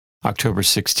October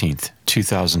 16th,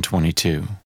 2022,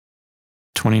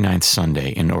 29th Sunday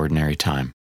in Ordinary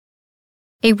Time.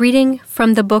 A reading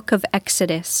from the book of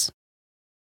Exodus.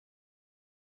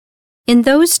 In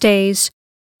those days,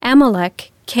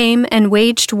 Amalek came and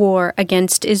waged war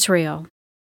against Israel.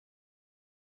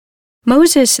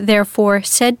 Moses therefore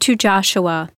said to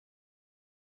Joshua,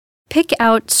 "Pick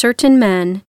out certain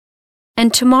men,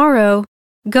 and tomorrow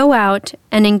go out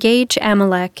and engage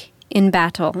Amalek in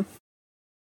battle.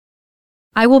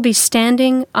 I will be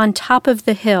standing on top of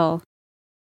the hill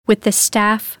with the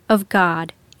staff of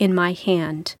God in my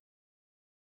hand."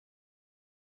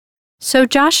 So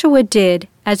Joshua did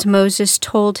as Moses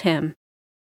told him.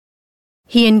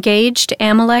 He engaged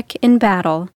Amalek in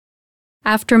battle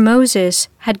after Moses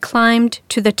had climbed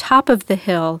to the top of the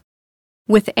hill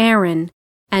with Aaron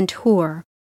and Hur.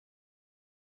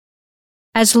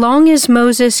 As long as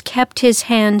Moses kept his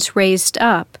hands raised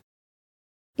up,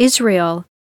 Israel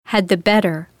had the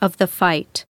better of the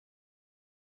fight.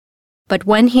 But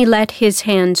when he let his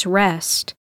hands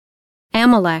rest,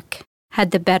 Amalek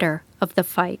had the better of the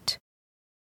fight.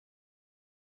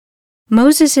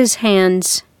 Moses'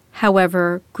 hands,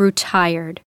 however, grew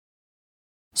tired,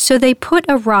 so they put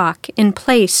a rock in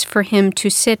place for him to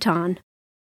sit on.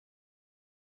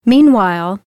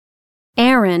 Meanwhile,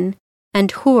 Aaron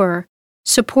and Hur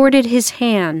supported his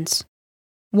hands,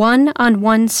 one on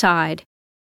one side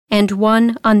and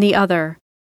one on the other,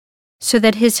 so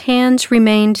that his hands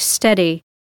remained steady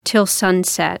till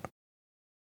sunset.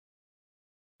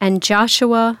 And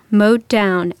Joshua mowed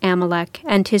down Amalek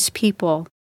and his people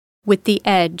with the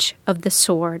edge of the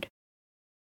sword.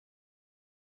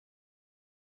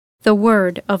 The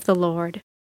word of the Lord.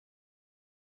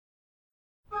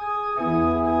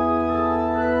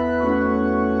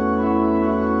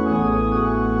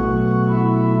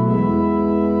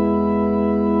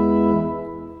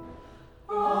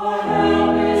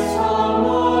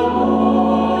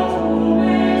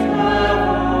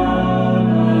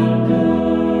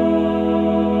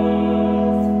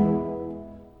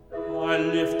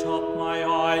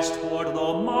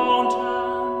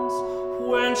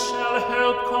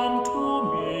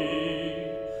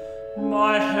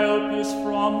 My help is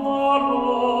from the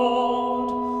Lord,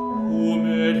 who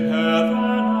made heaven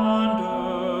and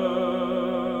earth.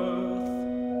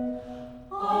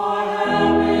 Our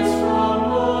help is from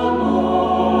the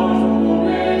Lord, who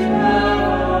made heaven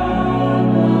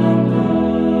and earth.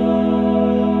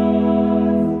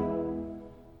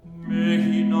 May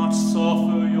he not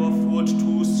suffer your foot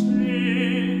to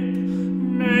sleep,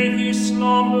 may he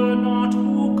slumber not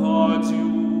who guards you.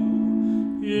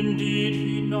 Indeed,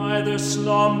 he neither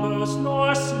slumbers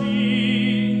nor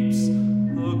sleeps,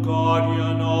 the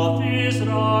guardian of Israel.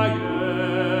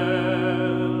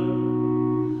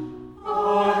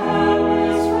 Our help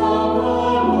is from the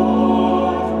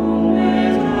Lord, who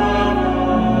made heaven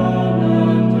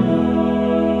and earth.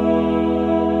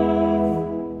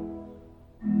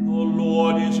 The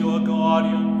Lord is your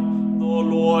guardian, the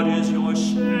Lord is your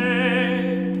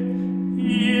shade.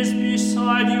 He is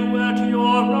beside you at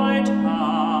your right hand.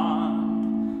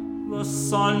 The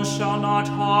sun shall not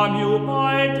harm you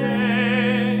by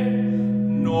day,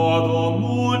 nor the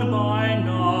moon by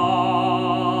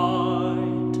night.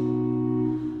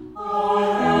 Our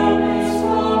help is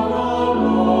from the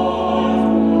Lord,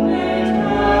 who made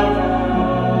heaven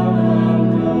and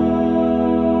earth.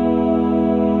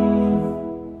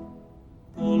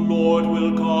 The Lord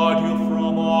will guard you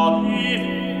from all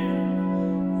evil.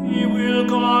 He will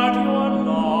guard your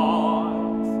life.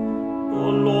 The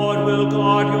Lord will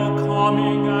guard your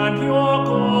coming and your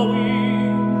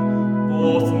going,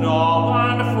 both now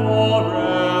and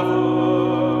forever.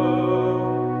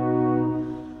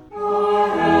 Our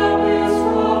help is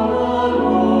from the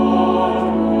Lord,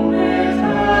 who made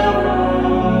heaven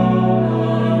and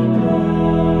earth.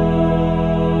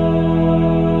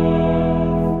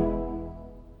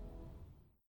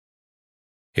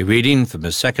 A reading from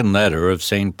the second letter of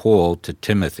St. Paul to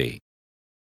Timothy.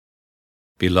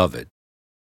 Beloved,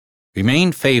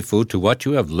 remain faithful to what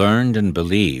you have learned and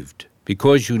believed,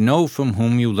 because you know from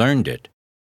whom you learned it,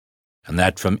 and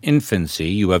that from infancy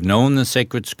you have known the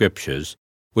sacred Scriptures,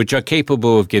 which are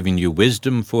capable of giving you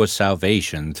wisdom for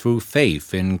salvation through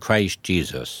faith in Christ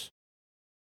Jesus.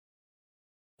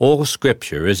 All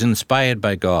Scripture is inspired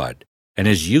by God and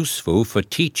is useful for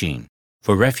teaching,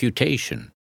 for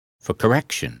refutation, for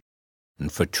correction,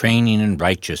 and for training in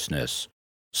righteousness,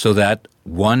 so that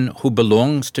one who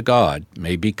belongs to God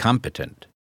may be competent,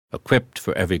 equipped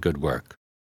for every good work.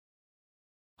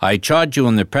 I charge you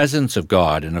in the presence of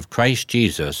God and of Christ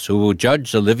Jesus, who will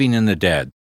judge the living and the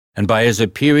dead, and by his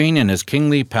appearing in his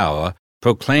kingly power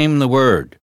proclaim the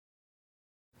word,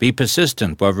 Be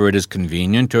persistent whether it is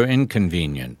convenient or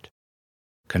inconvenient.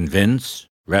 Convince,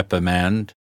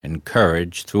 reprimand,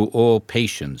 encourage through all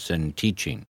patience and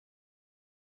teaching.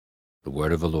 The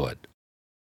word of the Lord.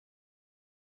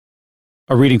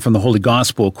 A reading from the Holy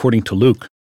Gospel according to Luke.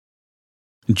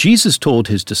 Jesus told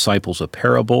his disciples a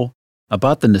parable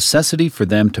about the necessity for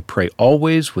them to pray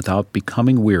always without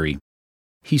becoming weary.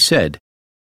 He said,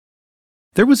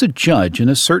 "There was a judge in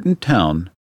a certain town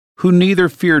who neither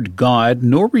feared God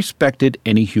nor respected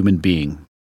any human being.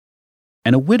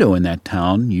 And a widow in that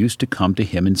town used to come to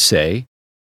him and say,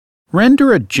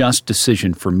 'Render a just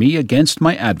decision for me against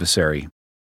my adversary.'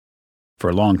 For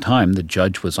a long time the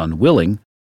judge was unwilling,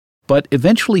 but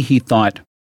eventually he thought,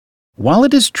 'While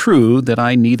it is true that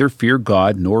I neither fear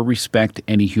God nor respect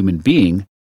any human being,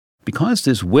 because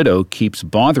this widow keeps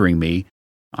bothering me,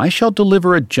 I shall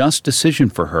deliver a just decision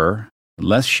for her,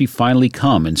 lest she finally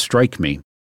come and strike me.'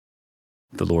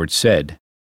 The Lord said,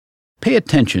 'Pay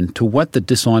attention to what the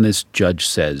dishonest judge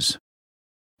says.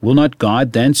 Will not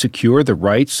God then secure the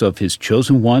rights of his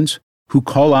chosen ones who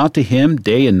call out to him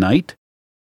day and night?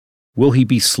 Will he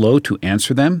be slow to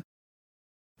answer them?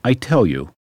 I tell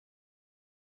you,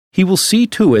 he will see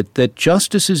to it that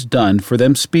justice is done for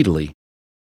them speedily.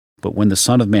 But when the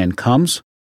Son of Man comes,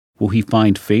 will he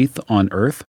find faith on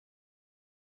earth?'"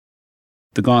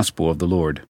 The Gospel of the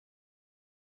Lord.